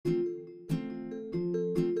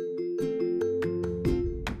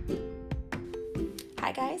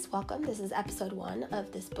Hi guys, welcome. This is episode 1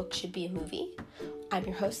 of This Book Should Be a Movie. I'm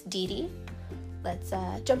your host, Dee Dee. Let's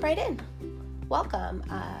jump right in. Welcome.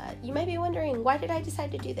 You might be wondering, why did I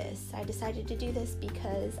decide to do this? I decided to do this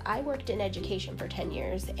because I worked in education for 10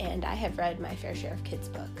 years and I have read my fair share of kids'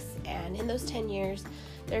 books. And in those 10 years,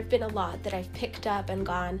 there have been a lot that I've picked up and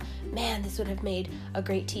gone, man, this would have made a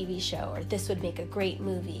great TV show, or this would make a great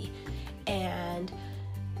movie. And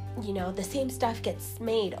you know, the same stuff gets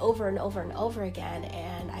made over and over and over again,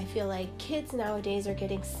 and I feel like kids nowadays are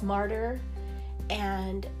getting smarter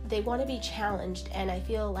and they want to be challenged, and I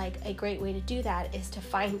feel like a great way to do that is to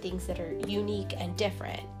find things that are unique and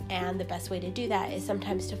different. And the best way to do that is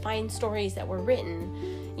sometimes to find stories that were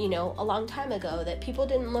written, you know, a long time ago that people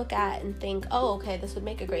didn't look at and think, oh, okay, this would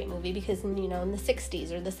make a great movie, because, you know, in the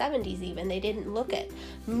 60s or the 70s even, they didn't look at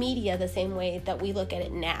media the same way that we look at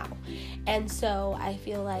it now. And so I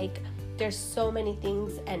feel like there's so many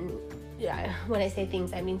things, and when I say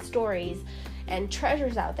things, I mean stories and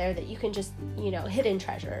treasures out there that you can just, you know, hidden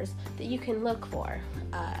treasures that you can look for.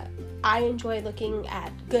 I enjoy looking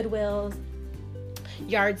at Goodwills,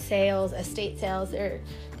 yard sales, estate sales. There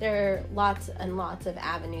are lots and lots of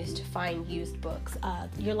avenues to find used books.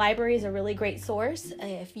 Your library is a really great source.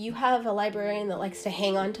 If you have a librarian that likes to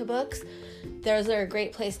hang on to books, those are a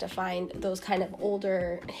great place to find those kind of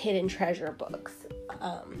older hidden treasure books.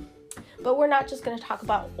 But we're not just going to talk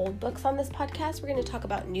about old books on this podcast. We're going to talk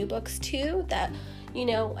about new books too, that, you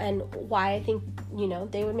know, and why I think, you know,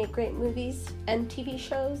 they would make great movies and TV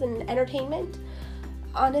shows and entertainment.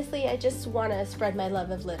 Honestly, I just want to spread my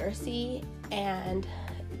love of literacy and,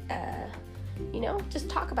 you know, just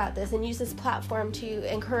talk about this and use this platform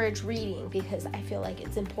to encourage reading, because I feel like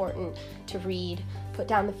it's important to read, put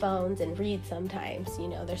down the phones and read sometimes. You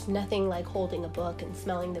know, there's nothing like holding a book and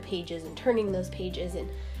smelling the pages and turning those pages and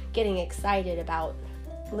getting excited about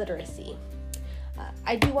literacy.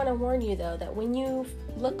 I do want to warn you, though, that when you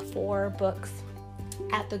look for books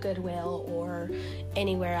at the Goodwill or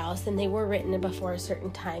anywhere else, and they were written before a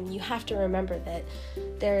certain time, you have to remember that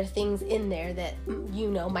there are things in there that, you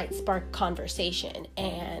know, might spark conversation.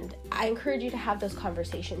 And I encourage you to have those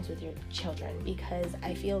conversations with your children, because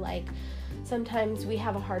I feel like sometimes we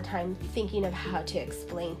have a hard time thinking of how to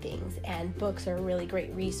explain things, and books are a really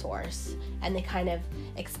great resource, and they kind of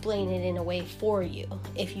explain it in a way for you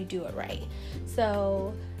if you do it right.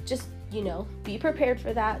 So just, you know, be prepared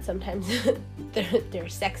for that. Sometimes they're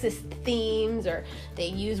sexist themes, or they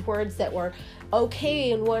use words that were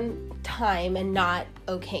okay in one time and not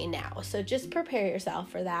okay now. So just prepare yourself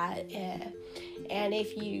for that. And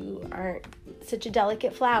if you aren't such a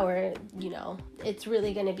delicate flower, you know, it's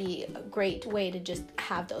really going to be a great way to just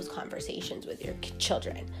have those conversations with your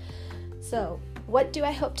children. So what do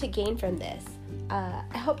I hope to gain from this?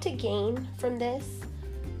 I hope to gain from this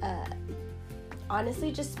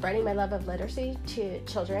honestly, just spreading my love of literacy to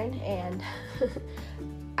children, and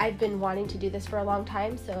I've been wanting to do this for a long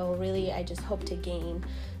time, so really I just hope to gain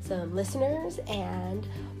some listeners, and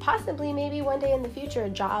possibly maybe one day in the future a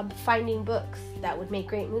job finding books that would make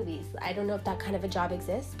great movies. I don't know if that kind of a job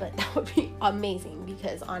exists, but that would be amazing,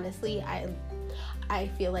 because honestly I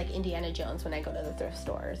feel like Indiana Jones when I go to the thrift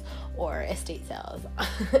stores or estate sales.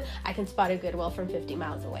 I can spot a Goodwill from 50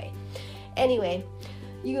 miles away. Anyway,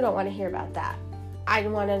 you don't want to hear about that. I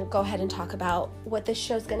want to go ahead and talk about what this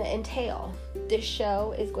show is going to entail. This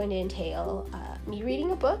show is going to entail me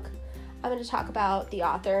reading a book. I'm going to talk about the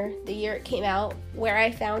author, the year it came out, where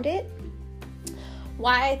I found it,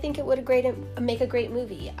 why I think it would make a great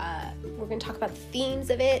movie. We're going to talk about the themes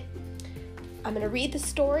of it. I'm going to read the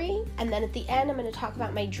story, and then at the end I'm going to talk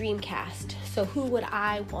about my dream cast. So who would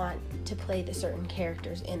I want to play the certain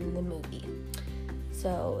characters in the movie?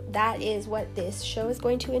 So that is what this show is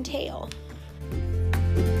going to entail.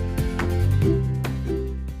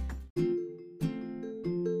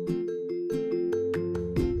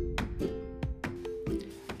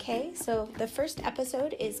 Okay, so the first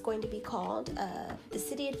episode is going to be called The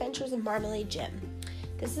City Adventures of Marmalade Jim.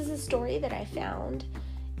 This is a story that I found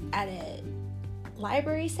at a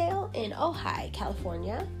library sale in Ojai,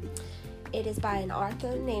 California. It is by an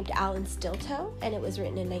author named Alan Stiltoe, and it was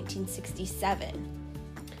written in 1967.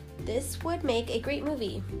 This would make a great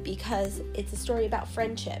movie because it's a story about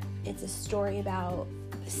friendship. It's a story about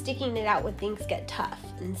sticking it out when things get tough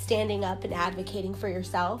and standing up and advocating for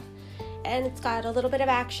yourself. And it's got a little bit of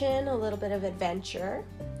action, a little bit of adventure.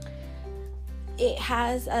 It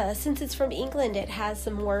has, since it's from England, it has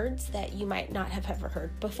some words that you might not have ever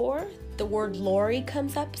heard before. The word lorry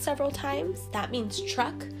comes up several times. That means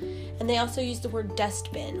truck. And they also use the word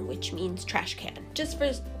dustbin, which means trash can. Just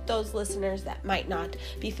for those listeners that might not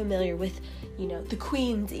be familiar with, you know, the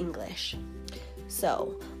Queen's English.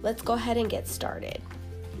 So let's go ahead and get started.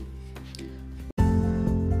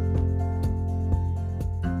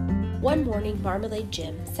 One morning, Marmalade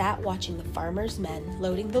Jim sat watching the farmer's men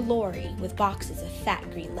loading the lorry with boxes of fat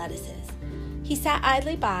green lettuces. He sat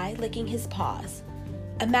idly by, licking his paws.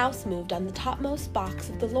 A mouse moved on the topmost box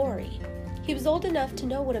of the lorry. He was old enough to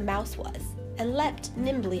know what a mouse was, and leapt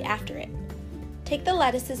nimbly after it. "Take the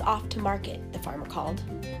lettuces off to market," the farmer called.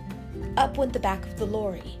 Up went the back of the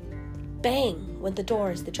lorry. Bang went the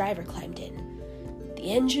door as the driver climbed in.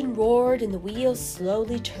 The engine roared and the wheels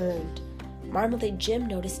slowly turned. Marmalade Jim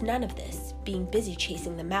noticed none of this, being busy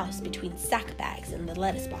chasing the mouse between sack bags and the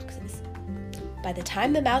lettuce boxes. By the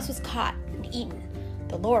time the mouse was caught and eaten,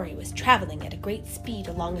 the lorry was traveling at a great speed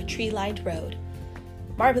along a tree-lined road.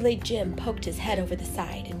 Marmalade Jim poked his head over the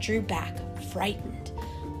side and drew back, frightened.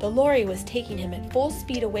 The lorry was taking him at full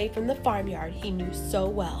speed away from the farmyard he knew so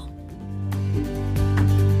well.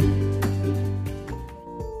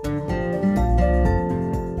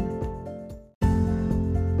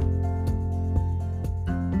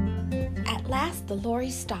 At last the lorry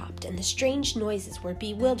stopped, and the strange noises were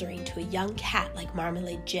bewildering to a young cat like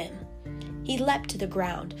Marmalade Jim. He leapt to the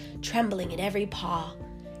ground, trembling in every paw.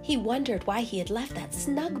 He wondered why he had left that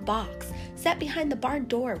snug box set behind the barn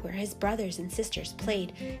door where his brothers and sisters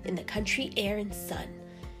played in the country air and sun.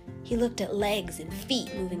 He looked at legs and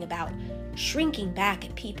feet moving about, shrinking back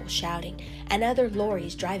at people shouting, and other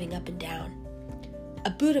lorries driving up and down. A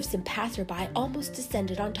boot of some passerby almost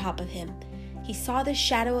descended on top of him. He saw the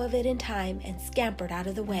shadow of it in time and scampered out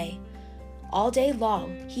of the way. All day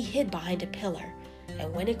long he hid behind a pillar,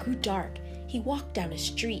 and when it grew dark, he walked down a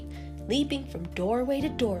street, leaping from doorway to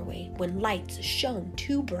doorway when lights shone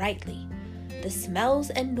too brightly. The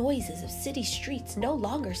smells and noises of city streets no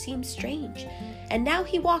longer seemed strange, and now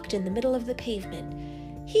he walked in the middle of the pavement.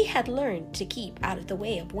 He had learned to keep out of the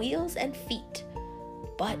way of wheels and feet.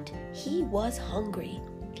 But he was hungry.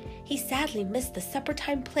 He sadly missed the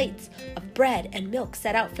supper-time plates of bread and milk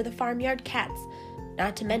set out for the farmyard cats,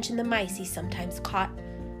 not to mention the mice he sometimes caught.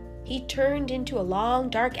 He turned into a long,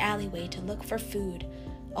 dark alleyway to look for food.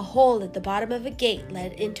 A hole at the bottom of a gate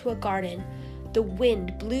led into a garden. The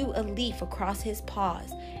wind blew a leaf across his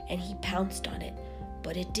paws, and he pounced on it,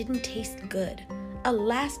 but it didn't taste good. A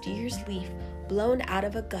last year's leaf blown out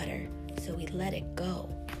of a gutter, so he let it go.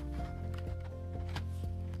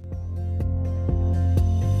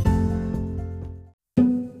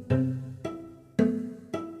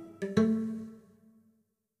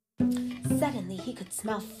 Suddenly he could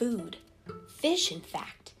smell food. Fish, in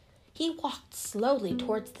fact. He walked slowly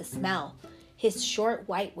towards the smell, his short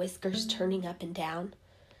white whiskers turning up and down.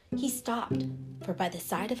 He stopped, for by the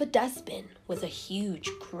side of a dustbin was a huge,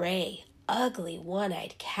 gray, ugly,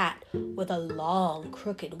 one-eyed cat with a long,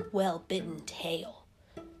 crooked, well-bitten tail.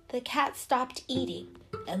 The cat stopped eating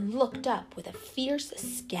and looked up with a fierce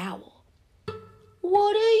scowl.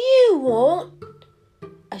 "What do you want?"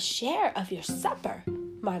 "A share of your supper,"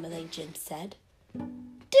 Marmalade Jim said.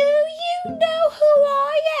 "Do you know who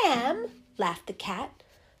I am?" laughed the cat.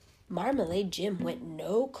 Marmalade Jim went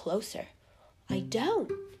no closer. "I don't,"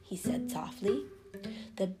 he said softly.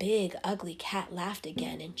 The big, ugly cat laughed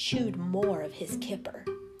again and chewed more of his kipper.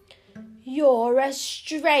 "You're a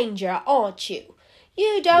stranger, aren't you?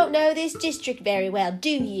 You don't know this district very well, do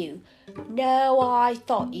you? No, I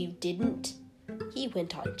thought you didn't." He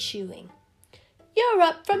went on chewing. "You're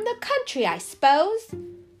up from the country, I suppose?"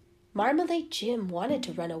 Marmalade Jim wanted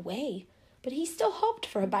to run away, but he still hoped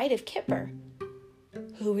for a bite of kipper.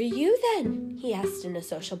 "Who are you, then?" he asked in a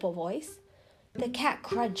sociable voice. The cat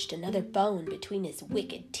crunched another bone between his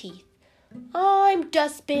wicked teeth. "I'm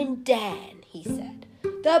Dustbin Dan," he said,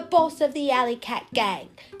 "the boss of the Alley Cat Gang.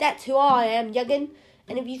 That's who I am, young'un,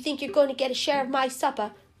 and if you think you're going to get a share of my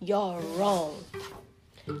supper, you're wrong."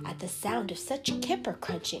 At the sound of such kipper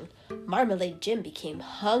crunching, Marmalade Jim became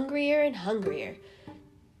hungrier and hungrier.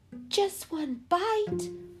 "Just one bite,"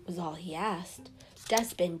 was all he asked.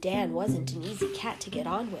 Dustbin Dan wasn't an easy cat to get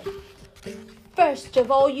on with. "First of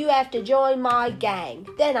all, you have to join my gang.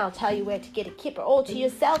 Then I'll tell you where to get a kipper all to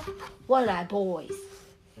yourself. Won't I, boys?"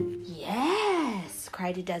 "Yes,"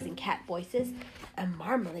 cried a dozen cat voices, and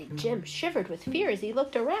Marmalade Jim shivered with fear as he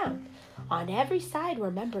looked around. On every side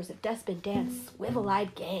were members of Dustbin Dan's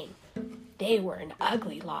swivel-eyed gang. They were an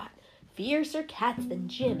ugly lot, fiercer cats than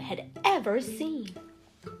Jim had ever seen.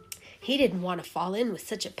 He didn't want to fall in with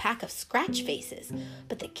such a pack of scratch faces,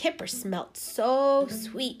 but the kipper smelt so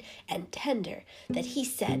sweet and tender that he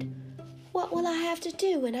said, "What will I have to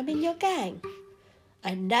do when I'm in your gang?"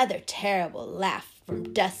 Another terrible laugh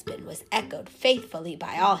from Dustbin was echoed faithfully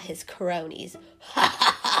by all his cronies. "Ha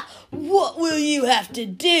ha ha! What will you have to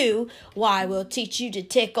do? Why, we'll teach you to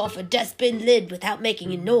take off a dustbin lid without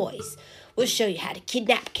making a noise. We'll show you how to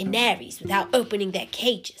kidnap canaries without opening their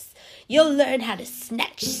cages. You'll learn how to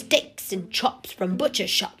snatch steaks and chops from butcher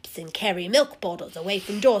shops and carry milk bottles away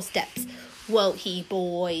from doorsteps. Won't he,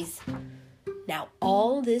 boys? Now,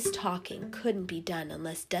 all this talking couldn't be done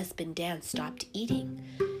unless Dustbin Dan stopped eating.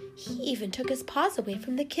 He even took his paws away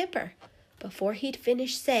from the kipper. Before he'd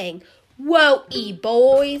finished saying, "Won't he,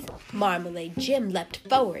 boys?" Marmalade Jim leapt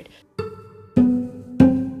forward.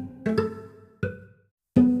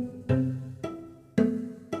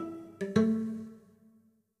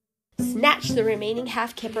 Snatched the remaining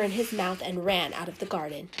half-kipper in his mouth and ran out of the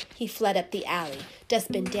garden. He fled up the alley,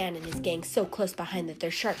 Dustbin Dan and his gang so close behind that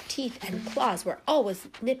their sharp teeth and claws were always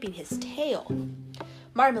nipping his tail.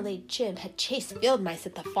 Marmalade Jim had chased field mice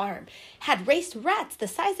at the farm, had raced rats the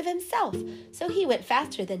size of himself, so he went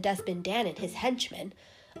faster than Dustbin Dan and his henchmen.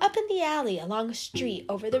 Up in the alley, along a street,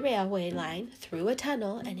 over the railway line, through a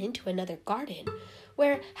tunnel, and into another garden,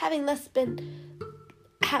 where, having less been...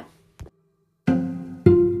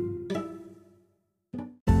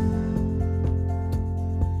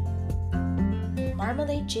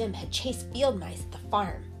 Marmalade Jim had chased field mice at the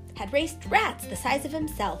farm, had raced rats the size of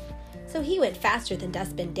himself, so he went faster than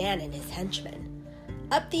Dustbin Dan and his henchmen.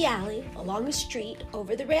 Up the alley, along a street,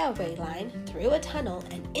 over the railway line, through a tunnel,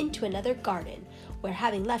 and into another garden, where,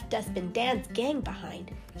 having left Dustbin Dan's gang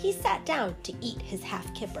behind, he sat down to eat his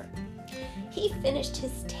half-kipper. He finished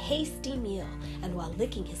his tasty meal, and while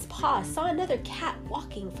licking his paws, saw another cat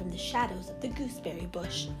walking from the shadows of the gooseberry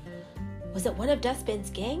bush. Was it one of Dustbin's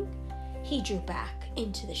gang? He drew back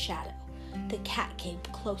into the shadow. The cat came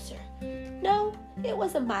closer. No, it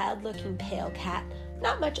was a mild-looking pale cat,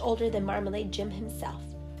 not much older than Marmalade Jim himself.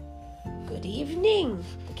 "Good evening,"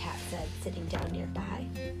 the cat said, sitting down nearby.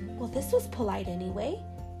 Well, this was polite anyway.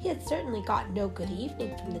 He had certainly got no good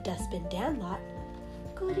evening from the Dustbin Dan lot.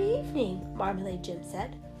 "Good evening," Marmalade Jim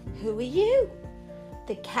said. "Who are you?"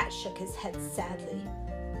 The cat shook his head sadly.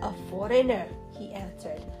 "A foreigner," he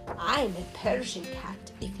answered. "I'm a Persian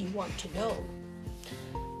cat, if you want to know."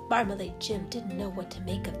 Marmalade Jim didn't know what to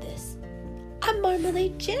make of this. "I'm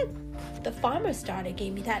Marmalade Jim. The farmer's daughter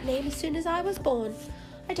gave me that name as soon as I was born.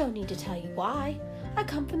 I don't need to tell you why. I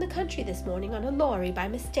come from the country this morning on a lorry by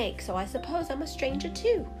mistake, so I suppose I'm a stranger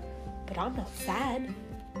too. But I'm not sad."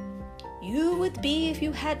 "You would be if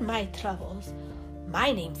you had my troubles.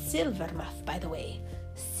 My name's Silvermuff, by the way.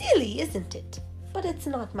 Silly, isn't it? But it's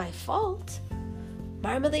not my fault."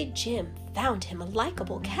 Marmalade Jim found him a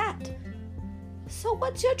likable cat. "So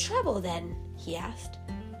what's your trouble, then?" he asked.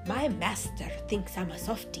 "My master thinks I'm a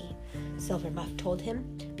softie," Silvermuff told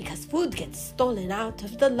him, "because food gets stolen out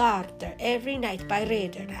of the larder every night by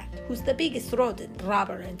Raider Rat, who's the biggest rodent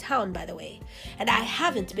robber in town, by the way, and I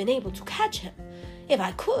haven't been able to catch him. If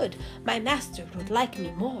I could, my master would like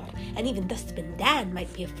me more, and even Dustbin Dan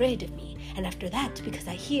might be afraid of me, and after that, because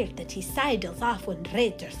I hear that he sidles off when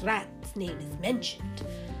Raider Rat's name is mentioned."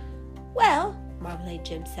 "Well," Marmalade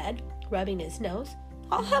Jim said, rubbing his nose,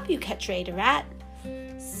 "I'll help you catch Raider Rat."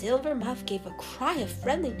 Silvermuff gave a cry of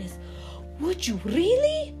friendliness. "Would you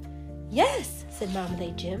really?" "Yes," said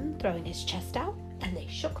Marmalade Jim, throwing his chest out, and they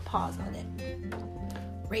shook paws on it.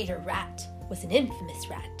 Raider Rat was an infamous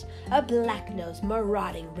rat, a black-nosed,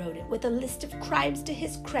 marauding rodent with a list of crimes to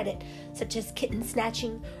his credit, such as kitten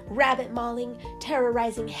snatching, rabbit mauling,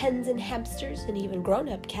 terrorizing hens and hamsters, and even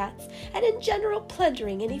grown-up cats, and in general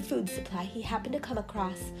plundering any food supply he happened to come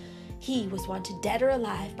across. He was wanted dead or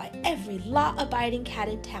alive by every law-abiding cat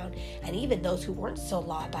in town, and even those who weren't so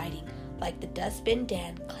law-abiding, like the Dustbin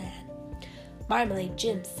Dan clan. Marmalade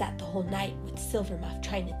Jim sat the whole night with Silvermuff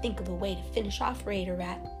trying to think of a way to finish off Raider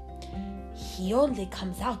Rat. "He only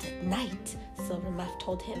comes out at night," Silvermuff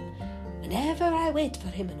told him. "Whenever I wait for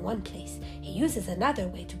him in one place, he uses another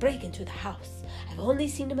way to break into the house. I've only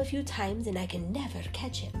seen him a few times, and I can never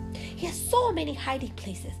catch him. He has so many hiding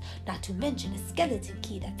places, not to mention a skeleton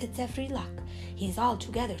key that fits every lock. He's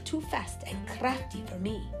altogether too fast and crafty for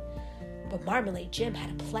me." But Marmalade Jim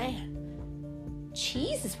had a plan.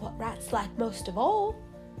 "Cheese is what rats like most of all."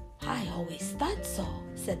 "I always thought so,"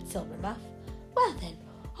 said Silvermuff. "Well then,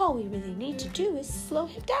 all we really need to do is slow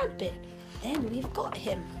him down a bit. Then we've got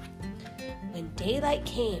him." When daylight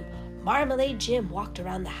came, Marmalade Jim walked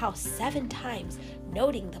around the house 7 times,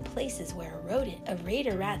 noting the places where a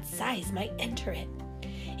Raider Rat's size might enter it.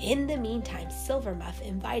 In the meantime, Silvermuff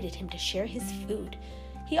invited him to share his food.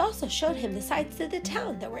 He also showed him the sights of the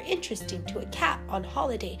town that were interesting to a cat on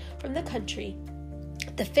holiday from the country.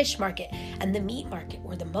 The fish market and the meat market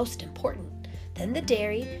were the most important, then the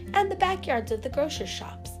dairy and the backyards of the grocer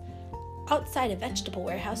shops. outside a vegetable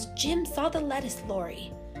warehouse, Jim saw the lettuce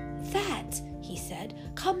lorry. "That," he said,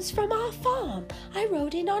 "comes from our farm. I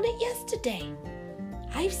rode in on it yesterday."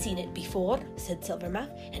 "I've seen it before," said Silvermuff.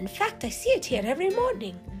 "In fact, I see it here every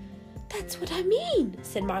morning." "That's what I mean,"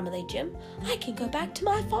 said Marmalade Jim. "I can go back to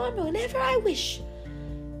my farm whenever I wish."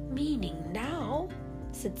 "Meaning now,"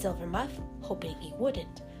 said Silvermuff, hoping he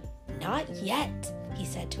wouldn't. "Not yet," he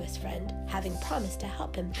said to his friend, having promised to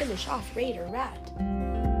help him finish off Raider Rat.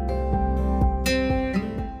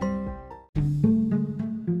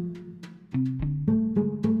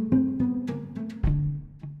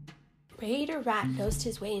 Raider Rat nosed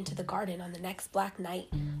his way into the garden on the next black night,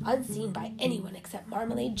 unseen by anyone except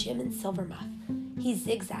Marmalade Jim and Silvermuff. He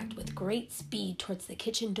zigzagged with great speed towards the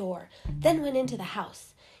kitchen door, then went into the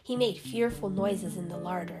house. He made fearful noises in the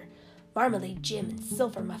larder. Marmalade Jim and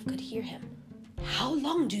Silvermuff could hear him. "How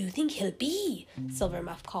long do you think he'll be?"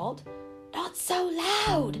 Silvermuff called. "Not so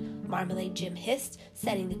loud," Marmalade Jim hissed,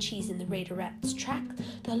 setting the cheese in the Raider Rat's track.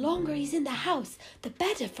 "The longer he's in the house, the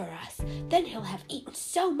better for us. Then he'll have eaten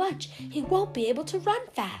so much he won't be able to run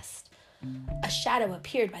fast." A shadow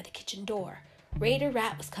appeared by the kitchen door. Raider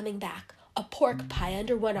Rat was coming back, a pork pie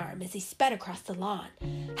under one arm as he sped across the lawn.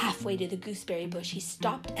 Halfway to the gooseberry bush, he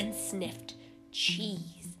stopped and sniffed.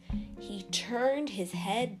 Cheese. He turned his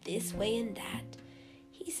head this way and that.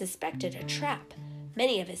 He suspected a trap.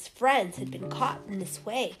 Many of his friends had been caught in this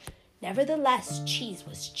way. Nevertheless, cheese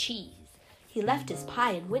was cheese. He left his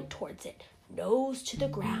pie and went towards it, nose to the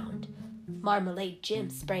ground. Marmalade Jim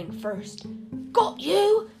sprang first. "Got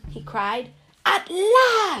you!" he cried. "At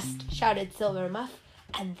last!" shouted Silvermuff.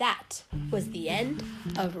 And that was the end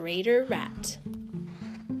of Raider Rat.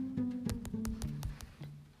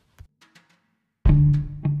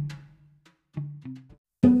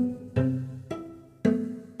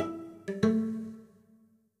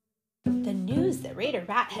 The news that Raider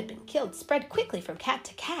Rat had been killed spread quickly from cat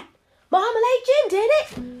to cat. "Marmalade Jim did it!"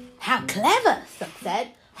 "How clever!" some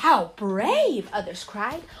said. "How brave!" others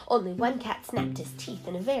cried. Only one cat snapped his teeth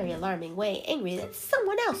in a very alarming way, angry that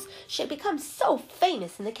someone else should become so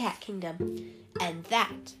famous in the cat kingdom. And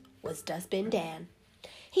that was Dustbin Dan.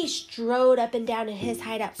 He strode up and down in his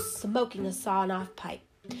hideout, smoking a sawn-off pipe.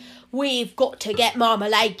 "We've got to get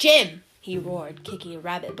Marmalade Jim!" he roared, kicking a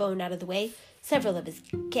rabbit bone out of the way. Several of his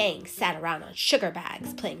gang sat around on sugar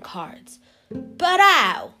bags, playing cards. "But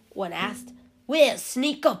how?" one asked. "We'll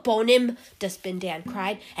sneak up on him," Dustbin Dan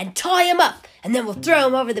cried, "and tie him up, and then we'll throw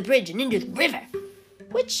him over the bridge and into the river."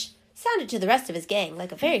 Which sounded to the rest of his gang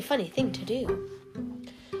like a very funny thing to do.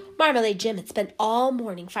 Marmalade Jim had spent all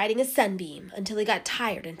morning fighting a sunbeam until he got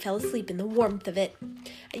tired and fell asleep in the warmth of it.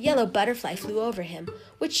 A yellow butterfly flew over him,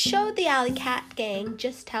 which showed the alley cat gang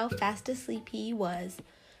just how fast asleep he was.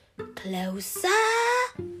 "Closer!"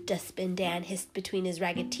 Dustbin Dan hissed between his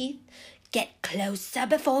ragged teeth. "Get closer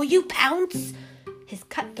before you pounce!" His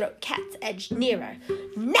cutthroat cats edged nearer.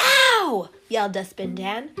 "Now!" yelled Dustbin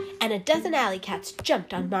Dan, and a dozen alley cats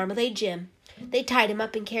jumped on Marmalade Jim. They tied him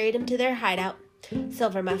up and carried him to their hideout.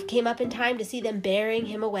 Silvermuff came up in time to see them bearing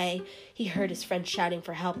him away. He heard his friends shouting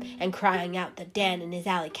for help and crying out that Dan and his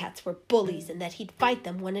alley cats were bullies and that he'd fight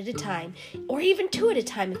them one at a time, or even two at a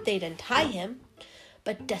time if they'd untie him.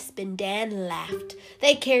 But Dustbin Dan laughed.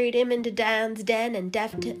 They carried him into Dan's den and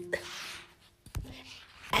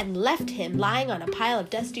left him lying on a pile of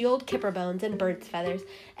dusty old kipper bones and bird's feathers.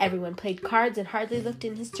 Everyone played cards and hardly looked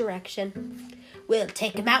in his direction. "We'll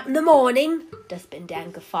take him out in the morning," Dustbin Dan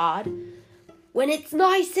guffawed, "when it's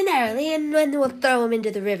nice and early, and then we'll throw him into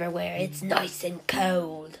the river where it's nice and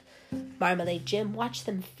cold." Marmalade Jim watched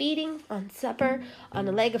them feeding on supper on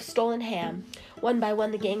a leg of stolen ham. One by one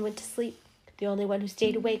the gang went to sleep. The only one who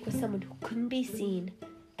stayed awake was someone who couldn't be seen,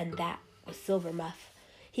 and that was Silvermuff.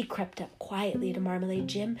 He crept up quietly to Marmalade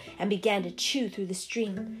Jim and began to chew through the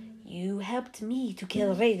string. "You helped me to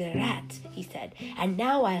kill Raider Rat," he said, "and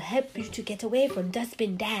now I'll help you to get away from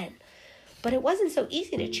Dustbin Dan." But it wasn't so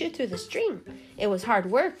easy to chew through the string. It was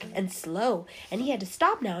hard work and slow, and he had to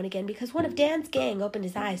stop now and again because one of Dan's gang opened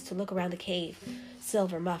his eyes to look around the cave.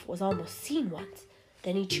 Silvermuff was almost seen once.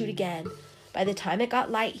 Then he chewed again. By the time it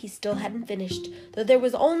got light, he still hadn't finished, though there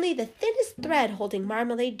was only the thinnest thread holding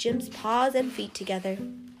Marmalade Jim's paws and feet together.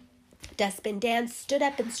 Dustbin Dan stood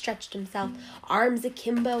up and stretched himself, arms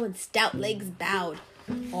akimbo and stout legs bowed.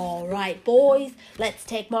 "All right, boys, let's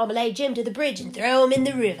take Marmalade Jim to the bridge and throw him in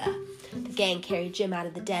the river." The gang carried Jim out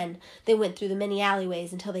of the den. They went through the many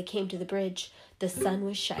alleyways until they came to the bridge. The sun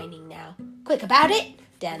was shining now. "Quick about it!"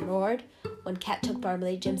 Dan roared. One cat took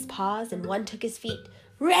Marmalade Jim's paws and one took his feet.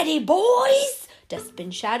 "Ready, boys!"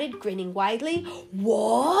 Dustbin shouted, grinning widely.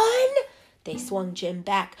 "1!" They swung Jim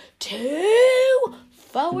back. 2!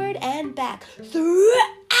 forward and back.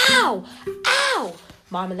 Ow! Ow!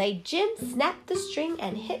 Marmalade Jim snapped the string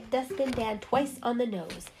and hit Dustbin Dan twice on the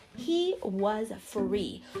nose. He was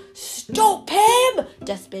free. "Stop him!"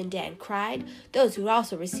 Dustbin Dan cried. Those who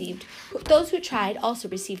tried also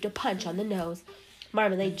received a punch on the nose.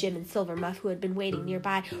 Marmalade Jim and Silvermuff, who had been waiting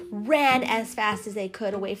nearby, ran as fast as they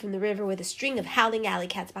could away from the river with a string of howling alley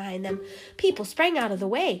cats behind them. People sprang out of the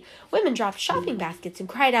way. Women dropped shopping baskets and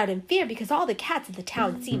cried out in fear because all the cats of the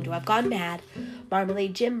town seemed to have gone mad.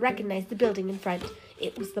 Marmalade Jim recognized the building in front.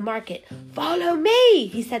 It was the market. "Follow me,"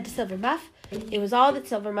 he said to Silvermuff. It was all that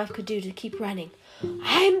Silvermuff could do to keep running.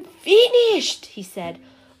 "I'm finished," he said.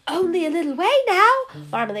 "Only a little way now,"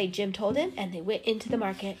 Marmalade Jim told him, and they went into the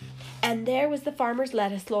market. And there was the farmer's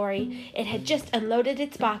lettuce lorry. It had just unloaded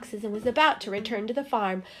its boxes and was about to return to the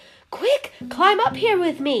farm. "Quick, climb up here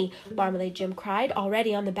with me," Marmalade Jim cried,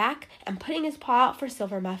 already on the back, and putting his paw out for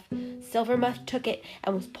Silvermuff. Silvermuff took it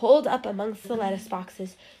and was pulled up amongst the lettuce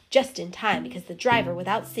boxes, just in time because the driver,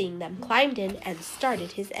 without seeing them, climbed in and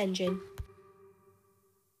started his engine.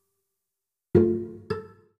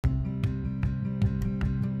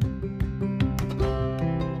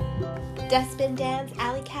 Dustbin Dan's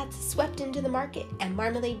alley cats swept into the market, and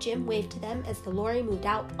Marmalade Jim waved to them as the lorry moved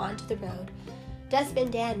out onto the road.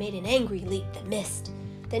 Dustbin Dan made an angry leap that missed.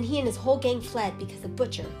 Then he and his whole gang fled because the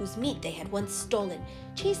butcher, whose meat they had once stolen,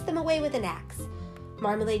 chased them away with an axe.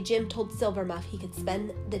 Marmalade Jim told Silvermuff he could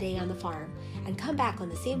spend the day on the farm and come back on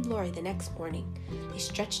the same lorry the next morning. They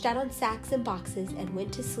stretched out on sacks and boxes and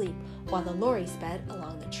went to sleep while the lorry sped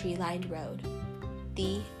along the tree-lined road.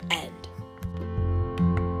 The end.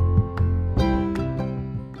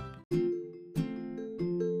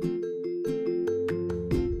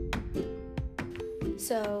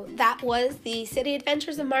 So that was the City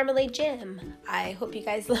Adventures of Marmalade Jim. I hope you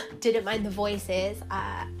guys didn't mind the voices.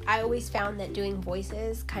 I always found that doing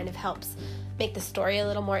voices kind of helps make the story a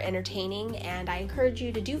little more entertaining, and I encourage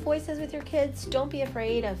you to do voices with your kids. Don't be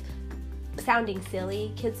afraid of sounding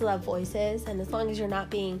silly. Kids love voices, and as long as you're not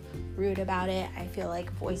being rude about it, I feel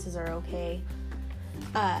like voices are okay.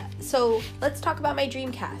 So let's talk about my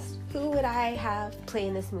dream cast. Who would I have play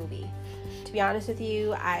in this movie? To be honest with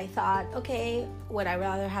you, I thought, okay, would I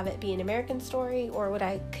rather have it be an American story or would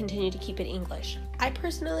I continue to keep it English? I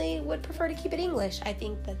personally would prefer to keep it English. I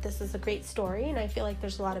think that this is a great story, and I feel like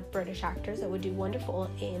there's a lot of British actors that would do wonderful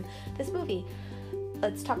in this movie.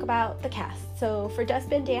 Let's talk about the cast. So for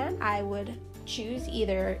Dustbin Dan, I would choose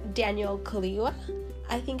either Daniel Kaluuya,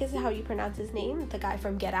 I think is how you pronounce his name, the guy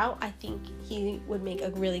from Get Out. I think he would make a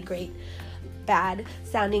really great bad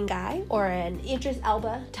sounding guy, or an Idris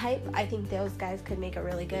Elba type. I think those guys could make a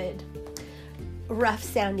really good rough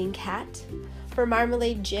sounding cat. For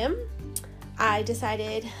Marmalade Jim, I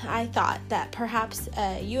thought that perhaps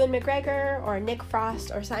Ewan McGregor or Nick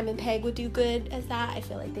Frost or Simon Pegg would do good as that. I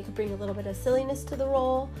feel like they could bring a little bit of silliness to the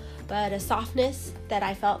role, but a softness that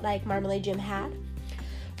I felt like Marmalade Jim had.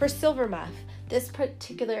 For Silvermuff, this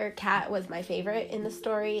particular cat was my favorite in the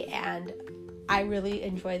story, and I really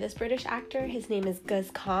enjoy this British actor. His name is Guz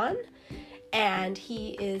Khan, and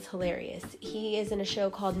he is hilarious. He is in a show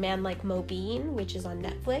called Man Like Mobeen, which is on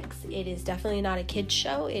Netflix. It is definitely not a kid's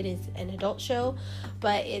show. It is an adult show,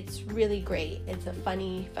 but it's really great. It's a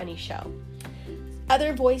funny show.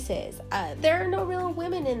 Other voices. There are no real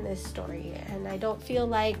women in this story, and I don't feel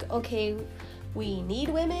like, okay, we need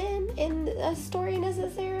women in a story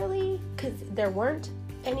necessarily, because there weren't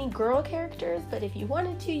any girl characters, but if you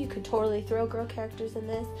wanted to, you could totally throw girl characters in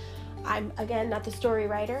this. I'm, again, not the story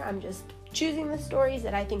writer. I'm just choosing the stories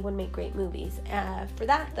that I think would make great movies. For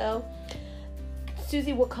that, though,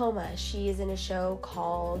 Susie Wokoma, she is in a show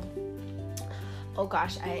called, oh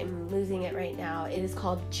gosh, I am losing it right now. It is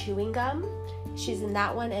called Chewing Gum. She's in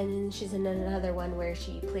that one, and she's in another one where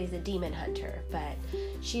she plays a demon hunter, but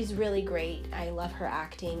she's really great. I love her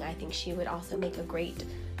acting. I think she would also make a great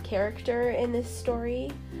character in this story.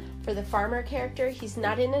 For the farmer character, he's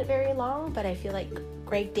not in it very long, but I feel like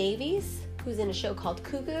Greg Davies, who's in a show called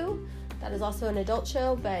Cuckoo, that is also an adult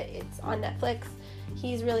show, but it's on Netflix.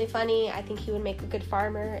 He's really funny. I think he would make a good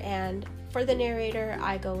farmer. And for the narrator,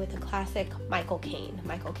 I go with the classic Michael Caine.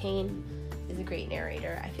 Michael Caine is a great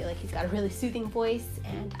narrator. I feel like he's got a really soothing voice,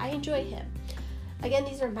 and I enjoy him. Again,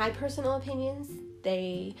 these are my personal opinions.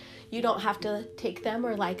 You don't have to take them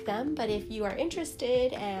or like them, but if you are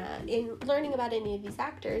interested in learning about any of these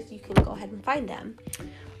actors, you can go ahead and find them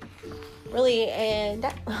really and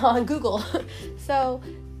on Google. So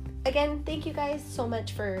again, thank you guys so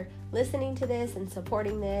much for listening to this and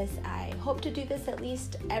supporting this. I hope to do this at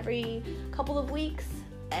least every couple of weeks,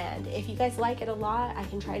 and if you guys like it a lot, I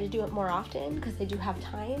can try to do it more often because I do have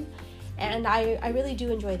time. And I really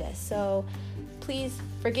do enjoy this. So please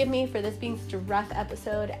forgive me for this being such a rough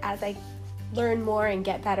episode. As I learn more and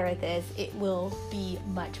get better at this, it will be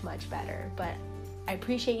much, much better. But I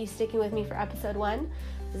appreciate you sticking with me for episode 1.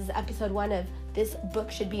 This is episode 1 of This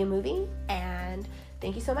Book Should Be a Movie. And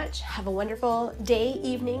thank you so much. Have a wonderful day,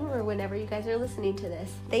 evening, or whenever you guys are listening to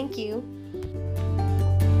this. Thank you.